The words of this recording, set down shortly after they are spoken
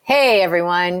Hey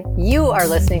everyone, you are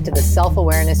listening to the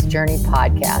Self-Awareness Journey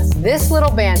podcast. This little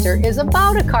banter is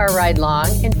about a car ride long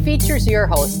and features your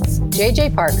hosts,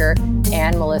 JJ Parker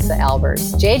and Melissa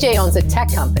Albers. JJ owns a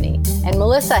tech company and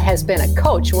Melissa has been a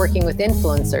coach working with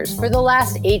influencers for the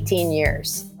last 18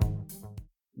 years.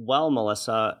 Well,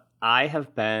 Melissa, I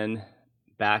have been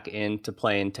back into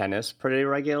playing tennis pretty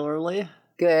regularly.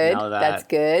 Good, now that that's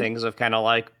good. Things have kind of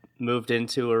like moved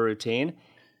into a routine.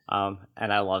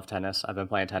 And I love tennis. I've been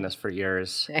playing tennis for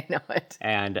years. I know it.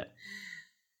 And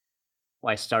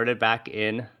I started back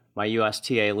in my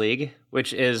USTA league,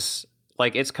 which is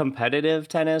like, it's competitive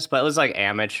tennis, but it was like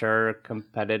amateur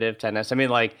competitive tennis. I mean,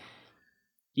 like,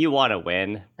 you want to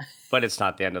win, but it's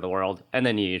not the end of the world. And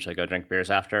then you usually go drink beers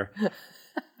after.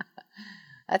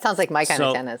 That sounds like my kind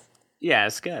of tennis. Yeah,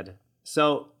 it's good.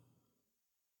 So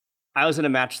I was in a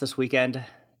match this weekend,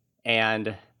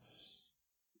 and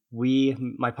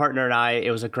my partner and I,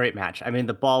 it was a great match. I mean,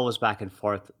 the ball was back and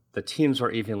forth. The teams were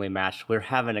evenly matched. We were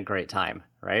having a great time,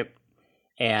 right?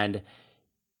 And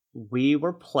we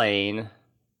were playing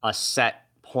a set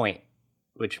point,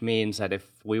 which means that if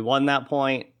we won that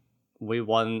point, we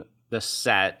won the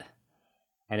set.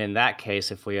 And in that case,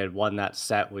 if we had won that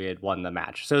set, we had won the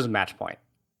match. So it was a match point,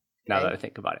 now that I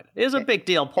think about it. It was a big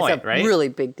deal point, right? It's a really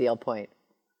big deal point.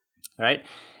 Right?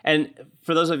 And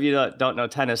for those of you that don't know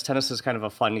tennis is kind of a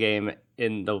fun game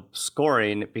in the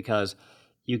scoring because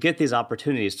you get these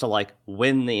opportunities to like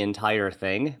win the entire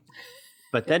thing.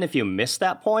 But then if you miss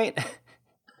that point,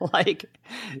 like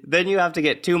then you have to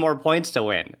get 2 more points to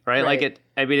win, right? Like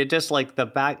it just like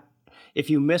if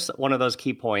you miss one of those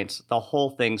key points, the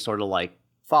whole thing sort of like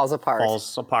falls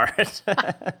apart.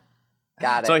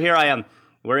 Got it. So here I am.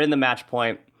 We're in the match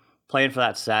point, playing for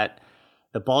that set.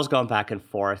 The ball's going back and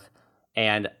forth.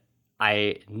 And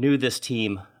I knew this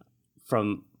team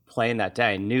from playing that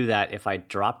day. I knew that if I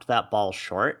dropped that ball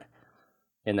short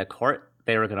in the court,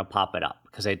 they were going to pop it up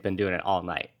because they'd been doing it all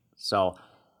night. So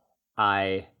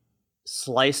I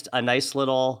sliced a nice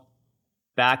little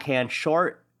backhand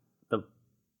short.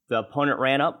 The opponent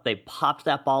ran up. They popped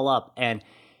that ball up. And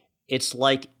it's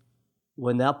like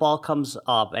when that ball comes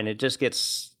up and it just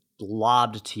gets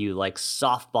lobbed to you, like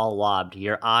softball lobbed,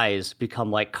 your eyes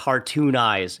become like cartoon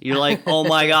eyes. You're like, oh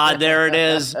my God, there it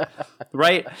is,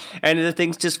 right? And the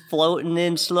thing's just floating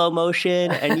in slow motion,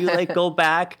 and you like go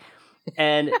back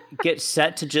and get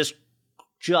set to just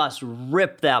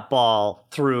rip that ball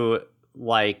through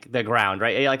like the ground,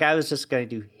 right? Like I was just going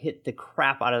to hit the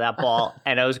crap out of that ball,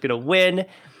 and I was going to win,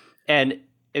 and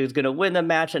it was going to win the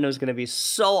match, and it was going to be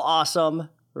so awesome,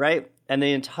 right? And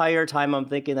the entire time I'm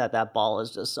thinking that ball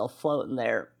is just still floating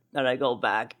there. And I go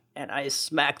back and I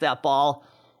smack that ball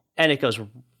and it goes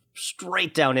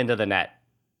straight down into the net.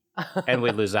 And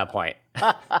we lose that point.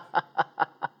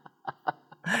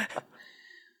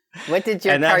 What did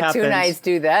your cartoon eyes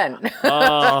do then?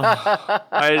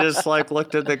 I just like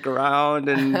looked at the ground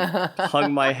and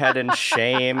hung my head in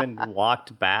shame and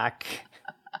walked back.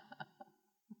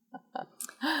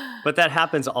 But that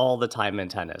happens all the time in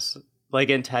tennis. Like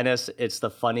in tennis, it's the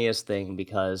funniest thing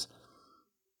because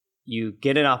you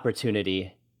get an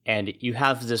opportunity and you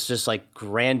have this just like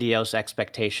grandiose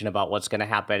expectation about what's going to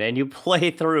happen. And you play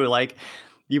through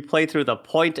the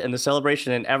point and the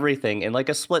celebration and everything in like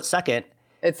a split second.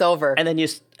 It's over. And then you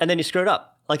screw it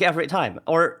up like every time.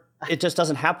 Or it just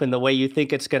doesn't happen the way you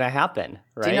think it's going to happen.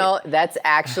 Right? Do you know, that's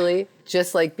actually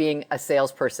just like being a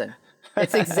salesperson.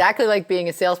 It's exactly like being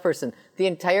a salesperson. The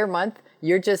entire month,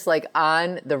 you're just like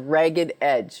on the ragged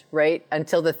edge, right?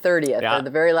 Until the 30th or the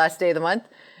very last day of the month.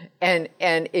 And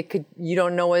you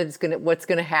don't know what's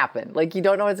gonna happen. Like you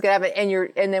don't know what's gonna happen.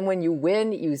 And then when you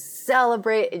win, you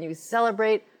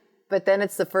celebrate, but then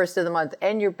it's the first of the month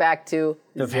and you're back to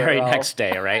the zero. Very next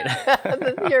day, right?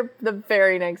 The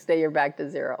very next day you're back to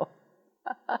zero.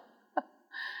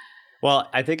 Well,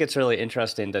 I think it's really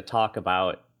interesting to talk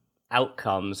about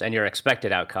outcomes and your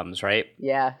expected outcomes, right?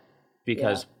 Yeah.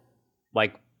 Because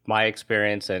like my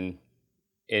experience in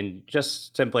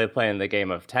just simply playing the game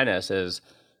of tennis is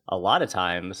a lot of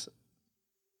times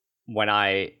when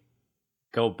I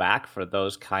go back for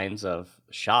those kinds of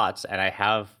shots and I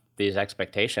have these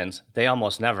expectations, they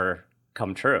almost never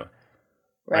come true.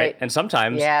 Right? And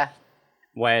sometimes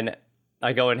when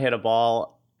I go and hit a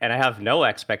ball and I have no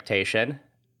expectation,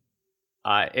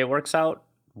 it works out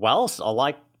well, a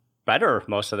lot better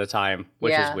most of the time,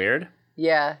 which is weird.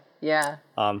 Yeah.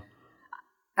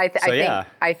 I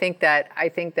think that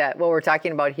what we're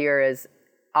talking about here is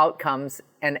outcomes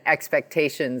and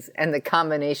expectations and the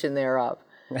combination thereof.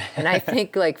 And I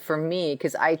think like for me,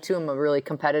 because I too am a really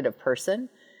competitive person,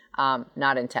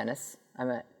 not in tennis,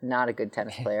 not a good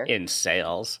tennis player. In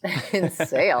sales. In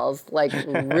sales, like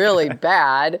really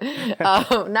bad.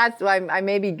 I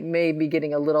may be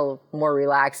getting a little more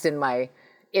relaxed in my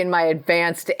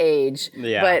advanced age.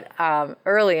 Yeah. But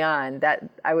early on, that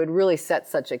I would really set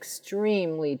such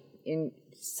extreme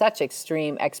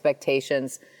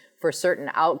expectations for certain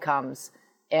outcomes,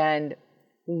 and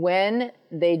when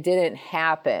they didn't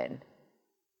happen,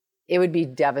 it would be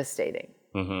devastating.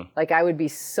 Mm-hmm. Like I would be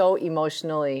so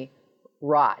emotionally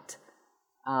wrought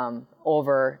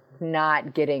over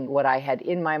not getting what I had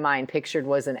in my mind pictured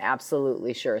was an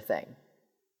absolutely sure thing.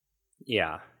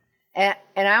 Yeah. And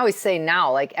I always say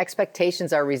now, like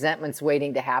expectations are resentments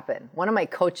waiting to happen. One of my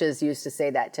coaches used to say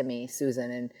that to me,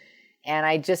 Susan, and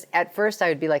I just, at first I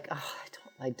would be like, oh,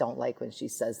 I don't like when she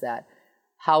says that.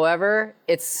 However,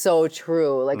 it's so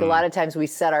true. Like a lot of times we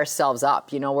set ourselves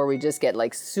up, where we just get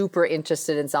like super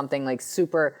interested in something,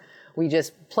 we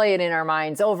just play it in our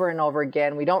minds over and over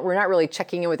again. We're not really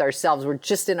checking in with ourselves. We're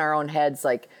just in our own heads,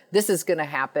 like this is going to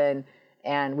happen.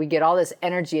 And we get all this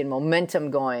energy and momentum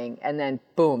going, and then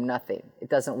boom, nothing. It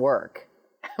doesn't work.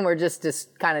 And we're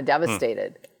just kind of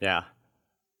devastated. Yeah.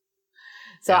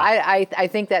 So yeah. I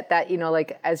think that,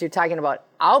 like as you're talking about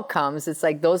outcomes, it's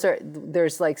like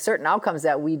there's like certain outcomes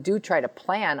that we do try to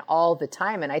plan all the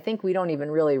time. And I think we don't even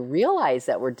really realize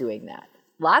that we're doing that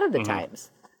a lot of the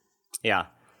times. Yeah.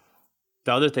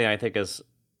 The other thing I think is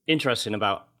interesting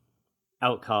about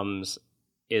outcomes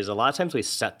is a lot of times we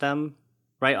set them,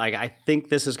 right? Like I think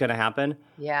this is going to happen.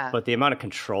 Yeah. But the amount of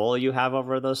control you have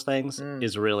over those things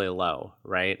is really low,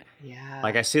 right? Yeah.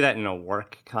 Like I see that in a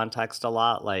work context a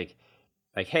lot. Like,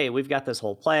 hey, we've got this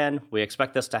whole plan. We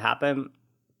expect this to happen.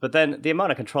 But then the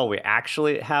amount of control we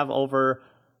actually have over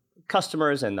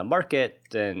customers and the market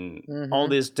and all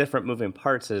these different moving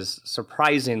parts is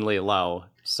surprisingly low.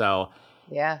 So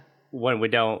yeah, when we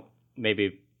don't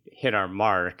maybe hit our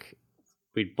mark,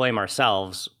 we blame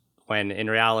ourselves when in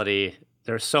reality,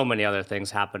 there's so many other things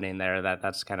happening there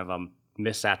that's kind of a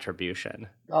misattribution.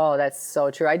 Oh, that's so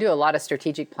true. I do a lot of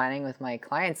strategic planning with my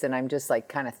clients, and I'm just like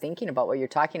kind of thinking about what you're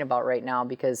talking about right now,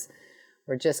 because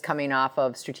we're just coming off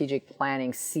of strategic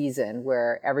planning season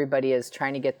where everybody is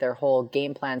trying to get their whole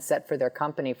game plan set for their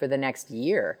company for the next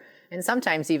year, and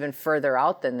sometimes even further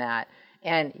out than that.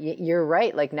 And you're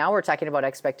right. Like now we're talking about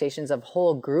expectations of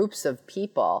whole groups of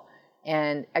people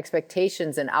and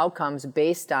expectations and outcomes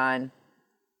based on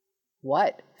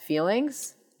what?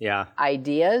 Feelings? Yeah.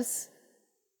 Ideas?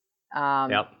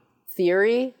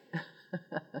 Theory.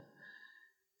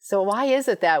 So why is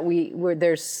it that we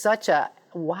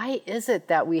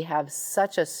have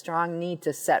such a strong need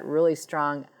to set really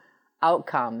strong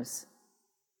outcomes,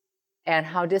 and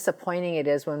how disappointing it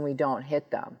is when we don't hit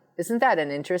them? Isn't that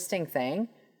an interesting thing?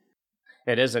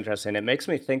 It is interesting. It makes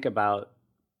me think about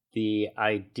the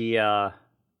idea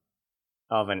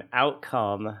of an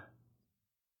outcome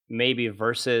maybe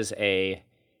versus a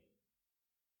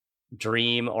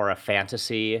dream or a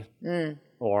fantasy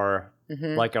or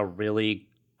like a really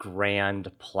grand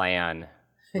plan,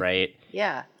 right?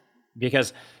 Yeah.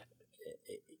 Because,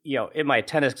 in my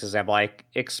tennis example, I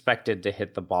expected to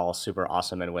hit the ball super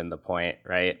awesome and win the point,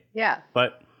 right? Yeah.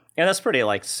 But, that's pretty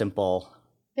like simple,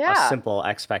 a simple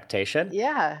expectation.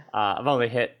 Yeah. I've only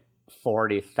hit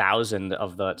 40,000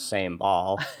 of the same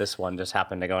ball. This one just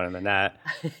happened to go in the net.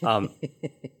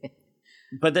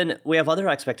 But then we have other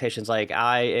expectations, like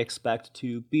I expect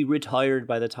to be retired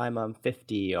by the time I'm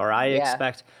 50, or I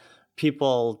expect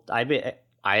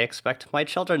I expect my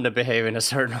children to behave in a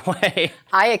certain way.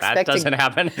 That doesn't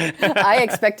happen. I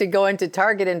expect to go into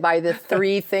Target and buy the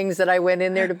 3 things that I went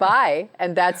in there to buy,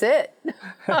 and that's it.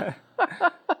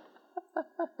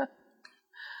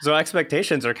 So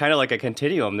expectations are kind of like a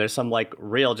continuum. There's some like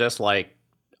real, just like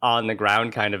on the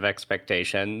ground kind of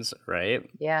expectations, right?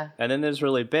 Yeah. And then there's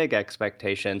really big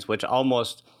expectations, which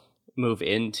almost move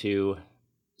into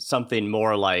something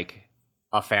more like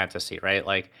a fantasy, right?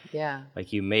 Like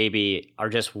you maybe are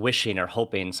just wishing or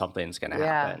hoping something's going to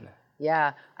happen.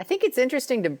 Yeah. I think it's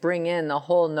interesting to bring in the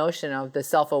whole notion of the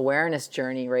self-awareness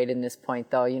journey right in this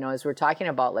point, though, as we're talking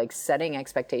about like setting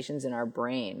expectations in our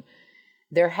brain.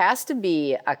 There has to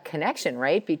be a connection,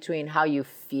 right, between how you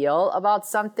feel about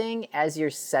something as you're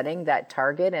setting that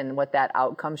target and what that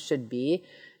outcome should be.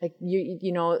 Like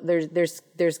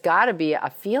there's got to be a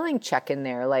feeling check in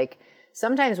there. Like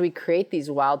sometimes we create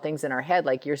these wild things in our head,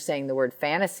 like you're saying the word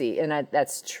fantasy, and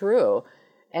that's true.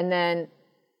 And then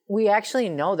we actually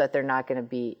know that we're not going to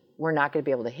be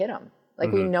able to hit them.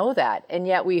 Like we know that, and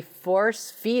yet we force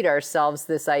feed ourselves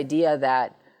this idea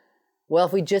that, well,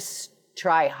 if we just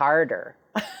try harder.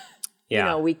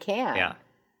 We can. Yeah.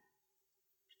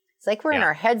 It's like we're in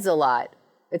our heads a lot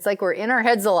It's like we're in our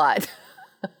heads a lot.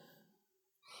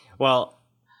 Well,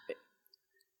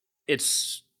 it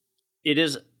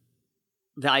is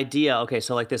the idea. Okay,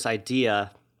 so like this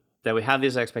idea that we have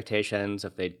these expectations.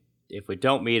 If we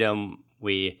don't meet them,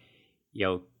 we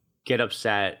get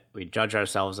upset. We judge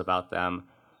ourselves about them.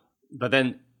 But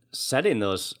then setting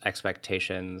those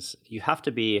expectations, you have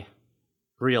to be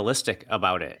realistic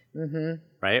about it,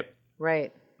 right?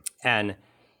 Right. And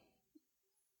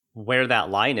where that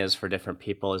line is for different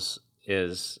people is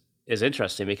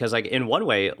interesting, because like in one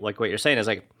way, like what you're saying is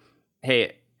like,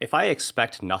 hey, if I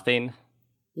expect nothing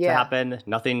to happen,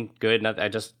 nothing good, I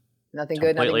just nothing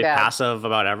good, nothing completely bad, passive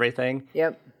about everything.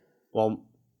 Yep. Well,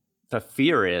 the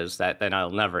fear is that then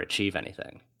I'll never achieve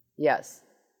anything. Yes.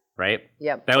 Right?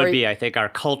 Yep. That would be, I think, our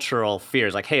cultural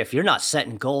fears. Like, hey, if you're not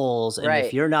setting goals and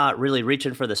if you're not really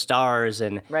reaching for the stars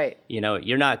and,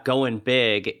 you're not going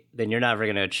big, then you're never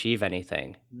going to achieve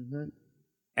anything.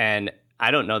 And I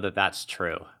don't know that that's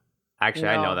true. Actually,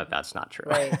 I know that that's not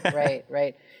true.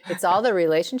 Right. It's all the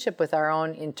relationship with our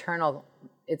own internal,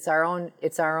 it's our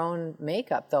own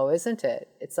makeup though, isn't it?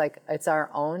 It's like, it's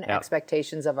our own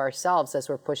expectations of ourselves as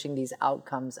we're pushing these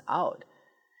outcomes out.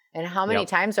 And how many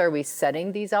times are we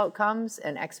setting these outcomes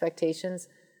and expectations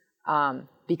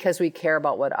because we care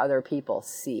about what other people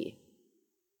see?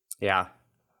 Yeah.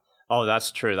 Oh,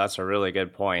 that's true. That's a really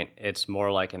good point. It's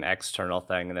more like an external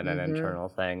thing than an internal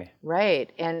thing. Right.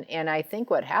 And I think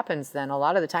what happens then a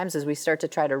lot of the times is we start to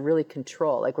try to really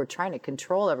control, like we're trying to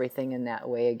control everything in that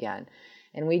way again.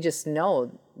 And we just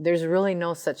know there's really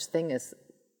no such thing as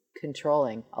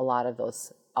controlling a lot of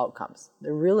those outcomes.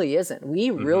 There really isn't. We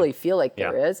really feel like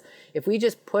there is. If we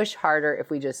just push harder, if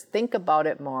we just think about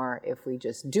it more, if we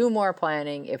just do more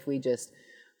planning, if we just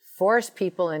force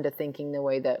people into thinking the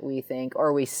way that we think,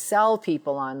 or we sell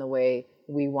people on the way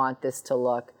we want this to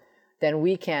look, then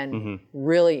we can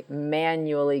really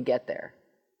manually get there.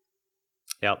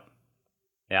 Yep.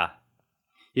 Yeah.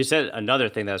 You said another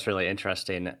thing that's really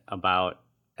interesting about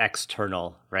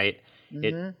external, right?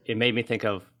 It made me think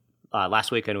of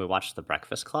last weekend we watched The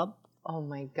Breakfast Club. Oh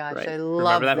my gosh, I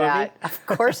love that. Movie? Of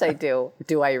course I do.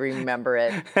 Do I remember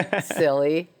it?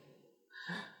 Silly.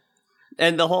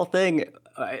 And the whole thing,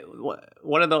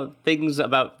 one of the things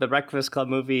about the Breakfast Club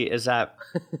movie is that,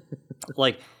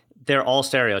 like, they're all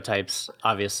stereotypes,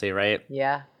 obviously, right?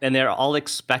 Yeah. And they're all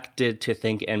expected to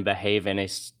think and behave in a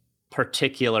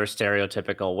particular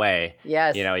stereotypical way.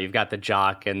 Yes. You've got the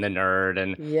jock and the nerd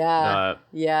and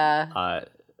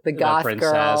the goth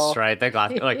princess, girl, right? The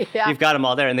goth, you've got them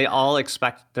all there, and they're all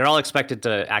expected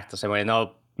to act the same way. And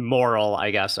the moral,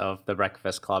 I guess, of the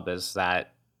Breakfast Club is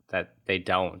that they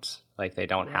don't. Like, they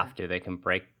don't have to. They can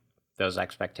break those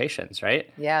expectations,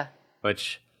 right? Yeah.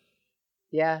 Which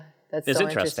that's is so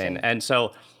interesting. And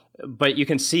so, but you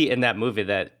can see in that movie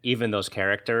that even those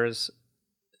characters,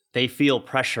 they feel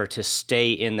pressure to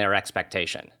stay in their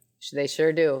expectation. They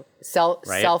sure do.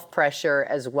 Self-pressure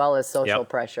as well as social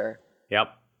pressure.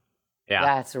 Yep. Yeah.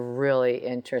 That's really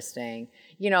interesting.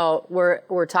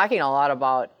 We're talking a lot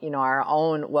about, our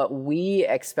own, what we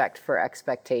expect for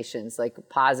expectations, like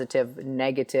positive,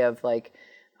 negative, like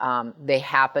they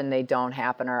happen, they don't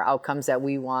happen, our outcomes that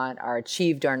we want are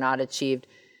achieved or not achieved.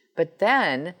 But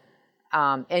then,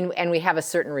 and we have a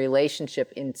certain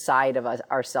relationship inside of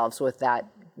ourselves with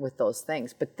those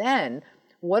things. But then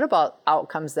what about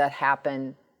outcomes that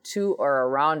happen to or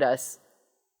around us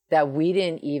that we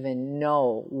didn't even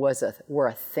know were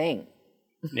a thing?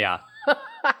 Yeah.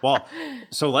 Well,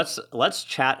 so let's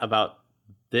chat about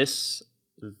this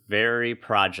very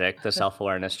project, the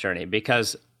self-awareness journey,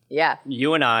 because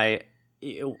you and I,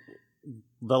 the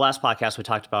last podcast we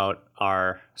talked about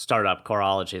our startup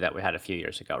Coreology that we had a few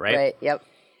years ago, right? Right. Yep.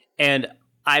 And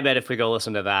I bet if we go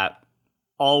listen to that,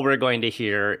 all we're going to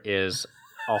hear is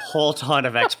a whole ton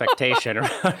of expectation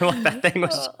around what that thing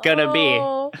was gonna be.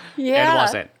 Yeah. And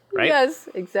wasn't, right? Yes,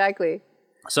 exactly.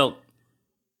 So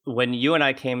when you and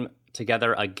I came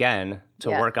together again to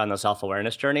work on the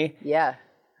self-awareness journey,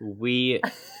 we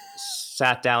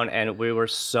sat down and we were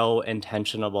so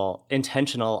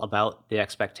intentional about the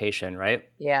expectation, right?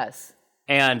 Yes.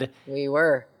 And we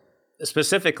were.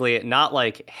 Specifically, not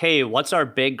like, hey, what's our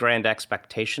big grand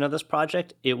expectation of this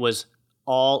project? It was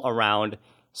all around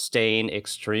staying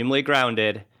extremely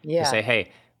grounded to say,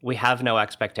 hey, we have no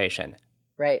expectation.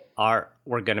 Right.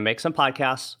 We're going to make some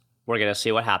podcasts. We're going to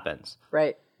see what happens.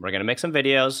 Right. We're going to make some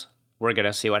videos. We're going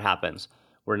to see what happens.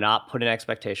 We're not putting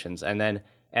expectations. And then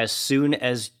as soon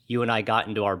as you and I got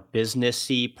into our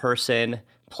businessy person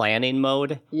planning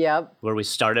mode, where we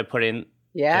started putting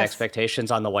the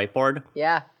expectations on the whiteboard,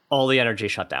 all the energy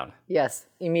shut down. Yes,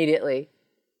 immediately.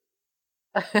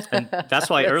 And that's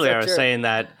why earlier I was saying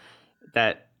that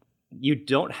you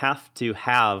don't have to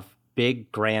have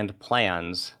big grand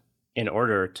plans in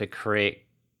order to create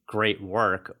great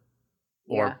work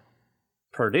or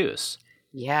produce.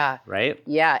 Yeah. Right?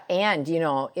 Yeah. And,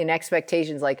 in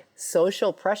expectations, like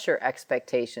social pressure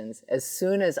expectations, as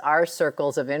soon as our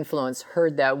circles of influence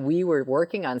heard that we were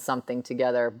working on something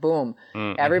together, boom,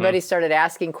 everybody started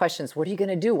asking questions. What are you going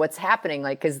to do? What's happening?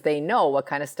 Like, because they know what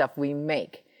kind of stuff we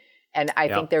make. And I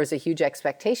think there was a huge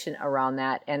expectation around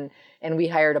that. And we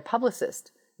hired a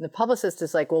publicist. And the publicist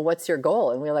is like, well, what's your goal?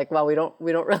 And we're like, well, we don't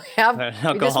really have,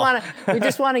 we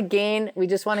just want to gain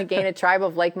a tribe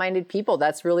of like-minded people.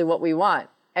 That's really what we want.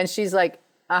 And she's like,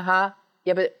 yeah,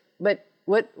 but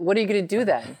what are you going to do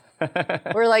then?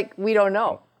 We're like, we don't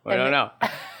know. We don't know.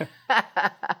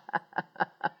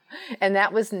 And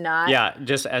that was not. Yeah,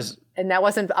 and that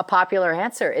wasn't a popular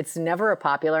answer. It's never a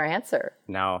popular answer.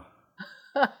 No.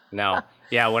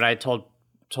 Yeah, when I told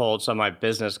some of my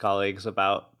business colleagues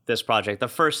about this project, the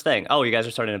first thing, oh, you guys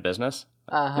are starting a business?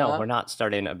 No, we're not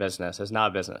starting a business. It's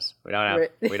not a business. We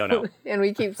don't know. And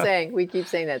we keep saying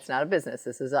that it's not a business.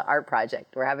 This is an art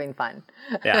project. We're having fun.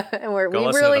 Yeah. And we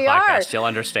listen really to the podcast. are. You'll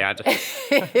understand.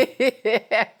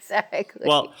 Exactly.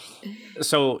 Well,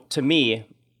 so to me,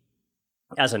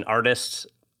 as an artist,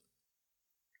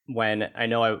 when I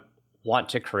know I want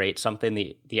to create something,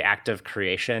 the act of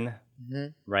creation,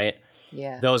 right?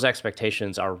 Yeah. Those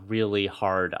expectations are really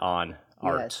hard on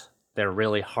art. Yes. They're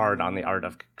really hard on the art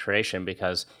of creation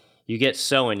because you get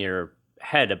so in your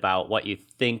head about what you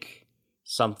think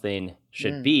something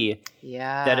should be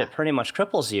that it pretty much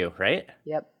cripples you, right?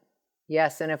 Yep.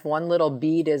 Yes, and if one little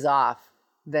bead is off,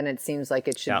 then it seems like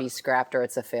it should be scrapped or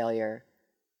it's a failure.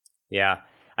 Yeah.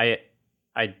 I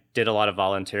did a lot of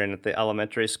volunteering at the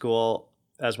elementary school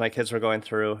as my kids were going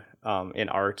through in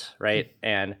art, right?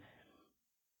 And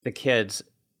the kids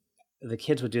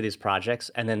would do these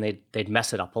projects and then they'd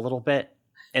mess it up a little bit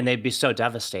and they'd be so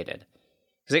devastated.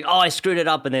 It's like, oh, I screwed it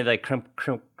up, and they'd like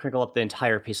crinkle up the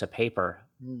entire piece of paper.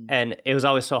 And it was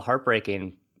always so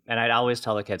heartbreaking. And I'd always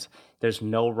tell the kids, there's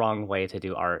no wrong way to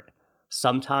do art.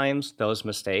 Sometimes those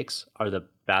mistakes are the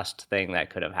best thing that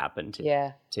could have happened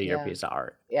to your piece of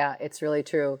art. Yeah, it's really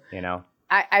true.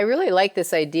 I really like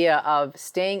this idea of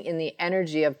staying in the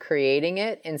energy of creating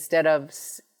it instead of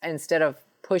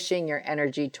pushing your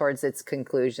energy towards its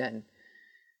conclusion.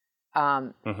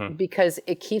 Because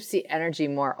it keeps the energy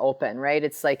more open, right?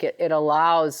 It's like it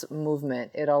allows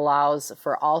movement. It allows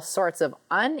for all sorts of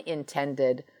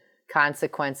unintended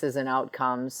consequences and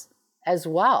outcomes as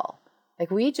well.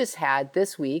 Like we just had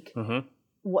this week,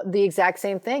 the exact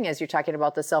same thing as you're talking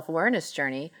about the self-awareness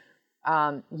journey.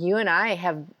 You and I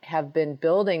have been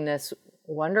building this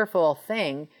wonderful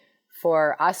thing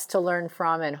for us to learn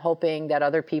from and hoping that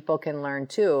other people can learn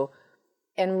too,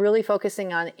 and really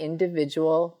focusing on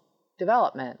individual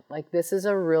development. Like this is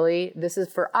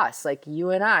for us, like you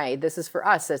and I, this is for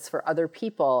us, it's for other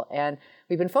people. And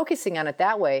we've been focusing on it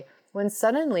that way when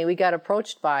suddenly we got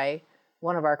approached by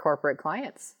one of our corporate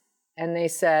clients and they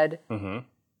said,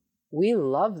 we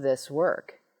love this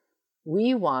work.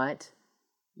 We want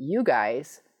you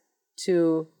guys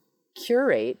to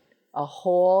curate a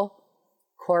whole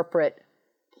corporate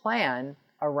plan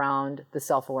around the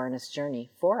self-awareness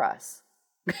journey for us.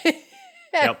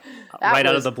 Yep. Right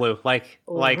out of the blue. Like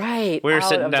right we were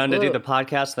sitting down to do the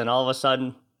podcast, then all of a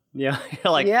sudden, you're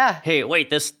like, hey, wait,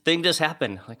 this thing just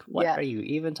happened. Like, what are you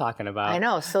even talking about? I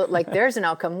know. So like there's an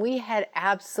outcome we had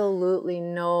absolutely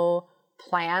no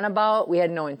plan about. We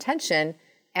had no intention.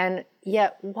 And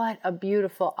yet what a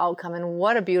beautiful outcome and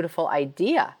what a beautiful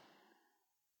idea.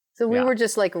 So we were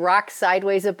just like rock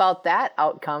sideways about that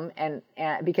outcome and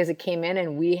because it came in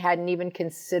and we hadn't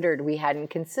considered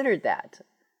that.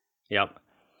 Yep.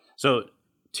 So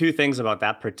two things about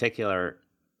that particular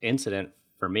incident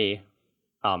for me.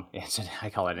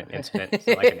 I call it an incident. It's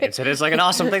like an incident. It's like an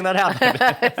awesome thing that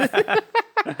happened.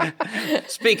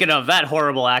 Speaking of that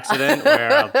horrible accident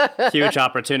where a huge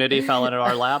opportunity fell into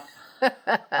our lap.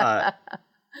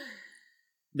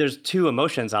 There's two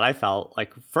emotions that I felt.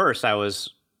 Like first I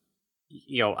was,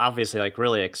 obviously like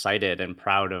really excited and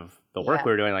proud of the work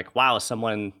we were doing. Like, wow,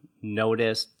 someone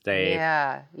noticed, it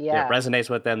resonates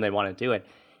with them, they want to do it.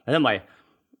 And then my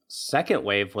second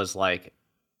wave was like,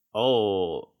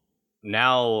 oh,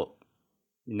 now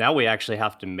we actually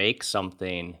have to make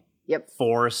something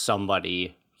for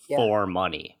somebody for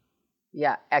money.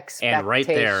 Yeah, expectation. And right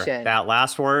there, that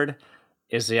last word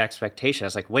is the expectation.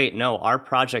 It's like, wait, no, our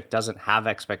project doesn't have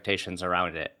expectations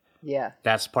around it. Yeah.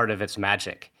 That's part of its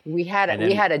magic. We had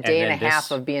a day and a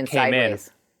half of being sideways.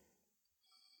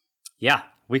 Yeah.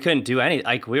 we couldn't do any,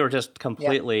 like we were just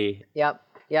completely Yep.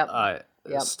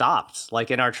 stopped,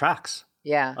 like in our tracks.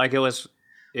 Yeah. Like it was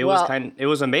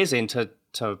amazing to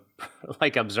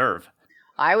like observe.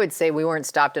 I would say we weren't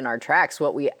stopped in our tracks.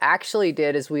 What we actually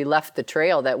did is we left the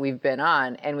trail that we've been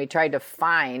on and we tried to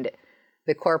find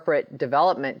the corporate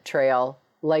development trail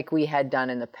like we had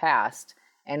done in the past.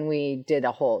 And we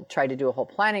tried to do a whole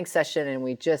planning session, and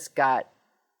we just got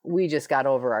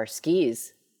over our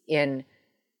skis in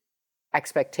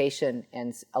expectation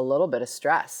and a little bit of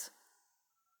stress.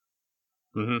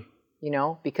 Mm-hmm. You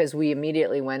know, because we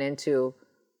immediately went into,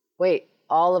 wait,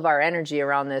 all of our energy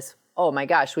around this, oh my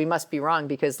gosh, we must be wrong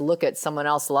because look at someone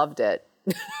else loved it.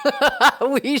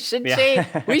 we should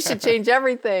change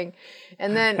everything.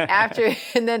 And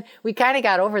then we kind of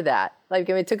got over that. Like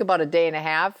it took about a day and a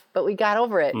half, but we got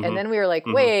over it. Mm-hmm. And then we were like,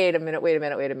 wait a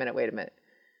minute.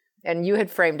 And you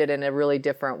had framed it in a really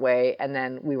different way. And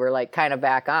then we were like kind of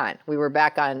back on. We were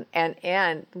back on.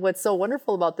 And what's so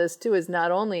wonderful about this too is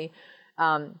not only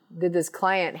did this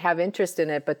client have interest in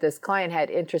it, but this client had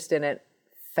interest in it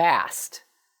fast.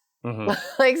 Mm-hmm.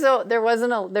 Like, so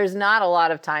there's not a lot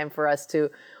of time for us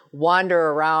to wander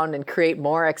around and create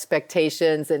more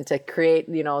expectations and to create,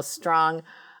 strong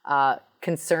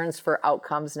concerns for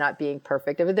outcomes not being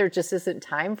perfect. I mean, there just isn't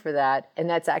time for that. And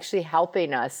that's actually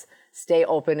helping us stay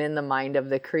open in the mind of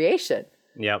the creation.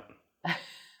 Yep.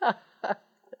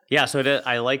 Yeah. So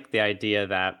I like the idea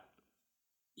that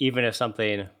even if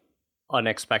something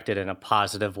unexpected in a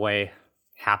positive way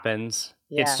happens,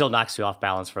 it still knocks you off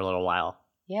balance for a little while.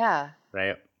 Yeah.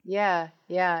 Right. Yeah.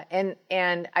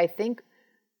 And I think,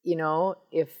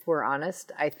 if we're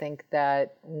honest, I think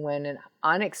that when an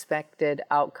unexpected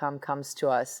outcome comes to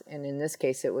us, and in this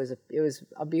case, it was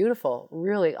a beautiful,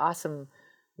 really awesome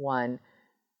one.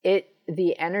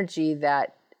 The energy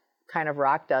that kind of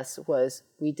rocked us was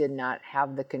we did not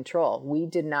have the control. We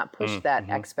did not push that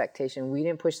expectation. We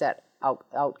didn't push that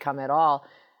outcome at all.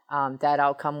 That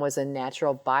outcome was a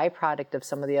natural byproduct of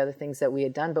some of the other things that we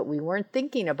had done, but we weren't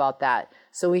thinking about that.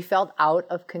 So we felt out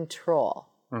of control.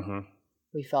 Mm-hmm.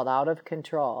 We felt out of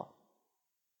control.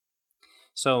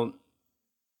 So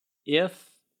if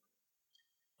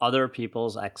other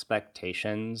people's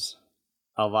expectations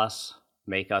of us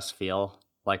make us feel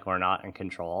like we're not in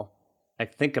control,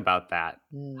 like think about that.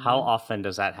 Mm-hmm. How often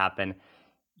does that happen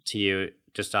to you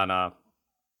just on a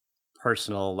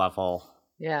personal level?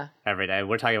 Yeah. Every day.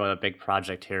 We're talking about a big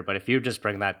project here, but if you just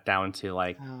bring that down to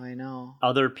like, oh, I know.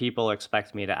 Other people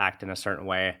expect me to act in a certain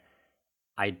way.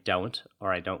 I don't,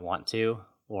 or I don't want to,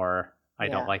 or I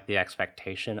don't like the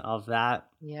expectation of that.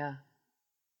 Yeah.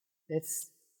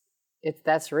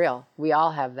 That's real. We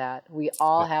all have that. We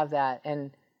all have that.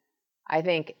 And I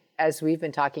think as we've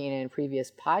been talking in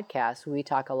previous podcasts, we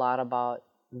talk a lot about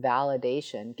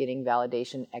validation, getting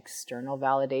validation, external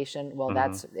validation. Well,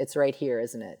 it's right here,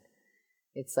 isn't it?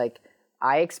 It's like,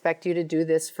 I expect you to do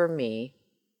this for me.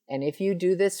 And if you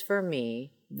do this for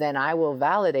me, then I will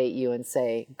validate you and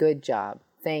say, good job.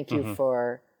 Thank you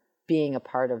for being a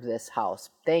part of this house.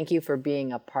 Thank you for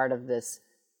being a part of this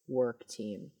work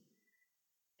team.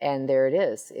 And there it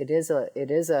is. It is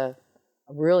a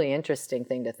really interesting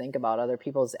thing to think about, other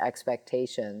people's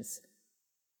expectations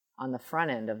on the front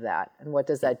end of that. And what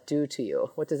does that do to you?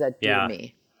 What does that do to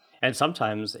me? And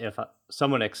sometimes if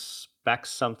someone expects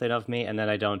something of me and then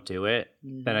I don't do it,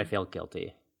 then I feel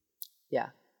guilty. Yeah.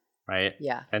 Right?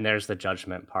 Yeah. And there's the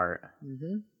judgment part.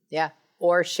 Mm-hmm. Yeah.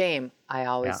 Or shame. I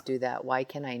always do that. Why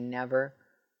can I never?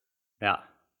 Yeah.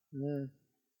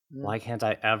 Why can't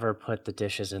I ever put the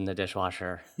dishes in the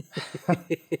dishwasher?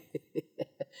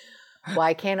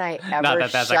 Why can't I ever Not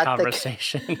that that's a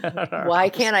conversation. Why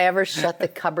can't I ever shut the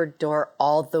cupboard door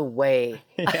all the way?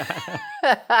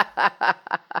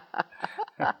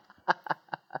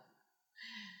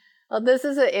 Well, this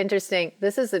is an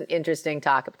interesting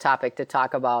topic to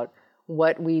talk about,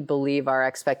 what we believe our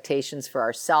expectations for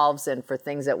ourselves and for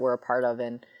things that we're a part of,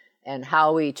 and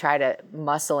how we try to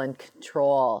muscle and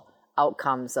control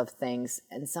outcomes of things.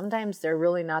 And sometimes they're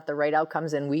really not the right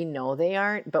outcomes, and we know they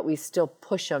aren't, but we still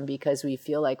push them because we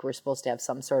feel like we're supposed to have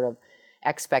some sort of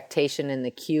expectation in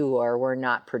the queue, or we're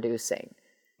not producing.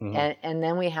 And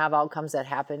then we have outcomes that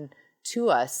happen to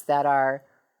us that are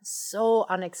so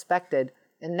unexpected.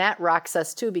 And that rocks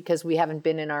us too, because we haven't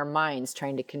been in our minds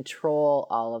trying to control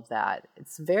all of that.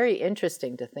 It's very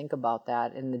interesting to think about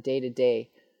that in the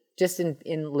day-to-day, just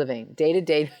in living,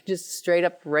 day-to-day, just straight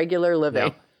up regular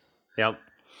living. Yep.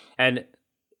 And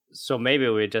so maybe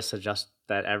we just suggest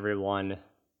that everyone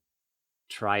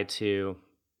try to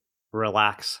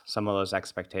relax some of those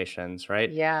expectations,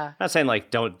 right? Yeah. Not saying like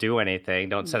don't do anything,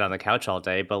 don't sit on the couch all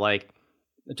day, but like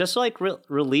just like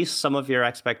release some of your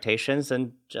expectations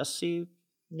and just see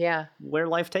where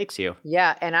life takes you.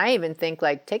 Yeah. And I even think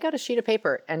like take out a sheet of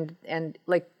paper and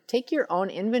like take your own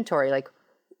inventory. Like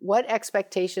what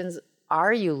expectations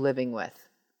are you living with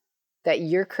that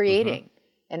you're creating?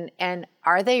 And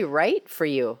are they right for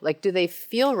you? Like, do they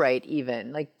feel right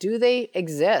even? Like, do they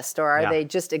exist, or are they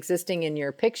just existing in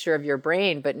your picture of your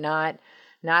brain, but not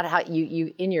how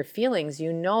you in your feelings,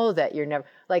 you know that you're never,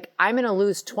 like, I'm going to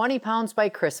lose 20 pounds by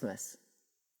Christmas,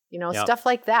 stuff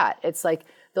like that. It's like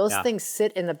those things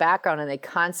sit in the background and they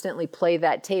constantly play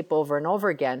that tape over and over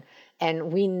again.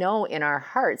 And we know in our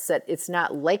hearts that it's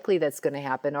not likely that's going to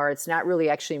happen, or it's not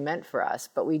really actually meant for us.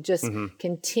 But we just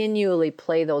continually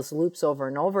play those loops over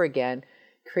and over again,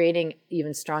 creating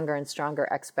even stronger and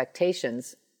stronger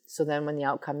expectations. So then when the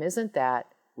outcome isn't that,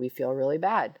 we feel really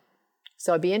bad.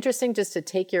 So it'd be interesting just to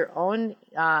take your own,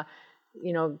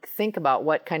 think about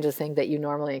what kinds of thing that you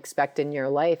normally expect in your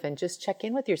life and just check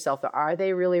in with yourself. Are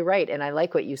they really right? And I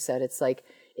like what you said. It's like,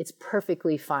 it's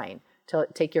perfectly fine to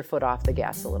take your foot off the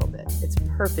gas a little bit. It's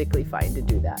perfectly fine to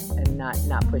do that and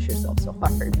not push yourself so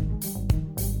hard.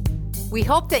 We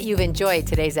hope that you've enjoyed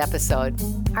today's episode.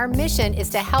 Our mission is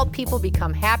to help people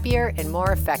become happier and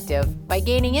more effective by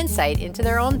gaining insight into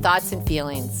their own thoughts and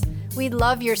feelings. We'd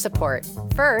love your support.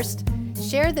 First,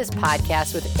 share this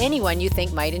podcast with anyone you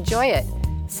think might enjoy it.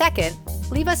 Second,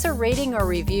 leave us a rating or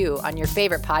review on your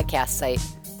favorite podcast site.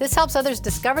 This helps others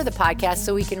discover the podcast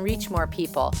so we can reach more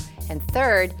people. And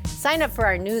third, sign up for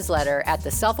our newsletter at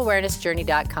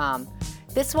theselfawarenessjourney.com.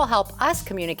 This will help us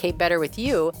communicate better with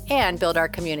you and build our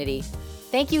community.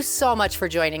 Thank you so much for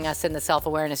joining us in the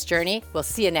Self-Awareness Journey. We'll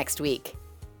see you next week.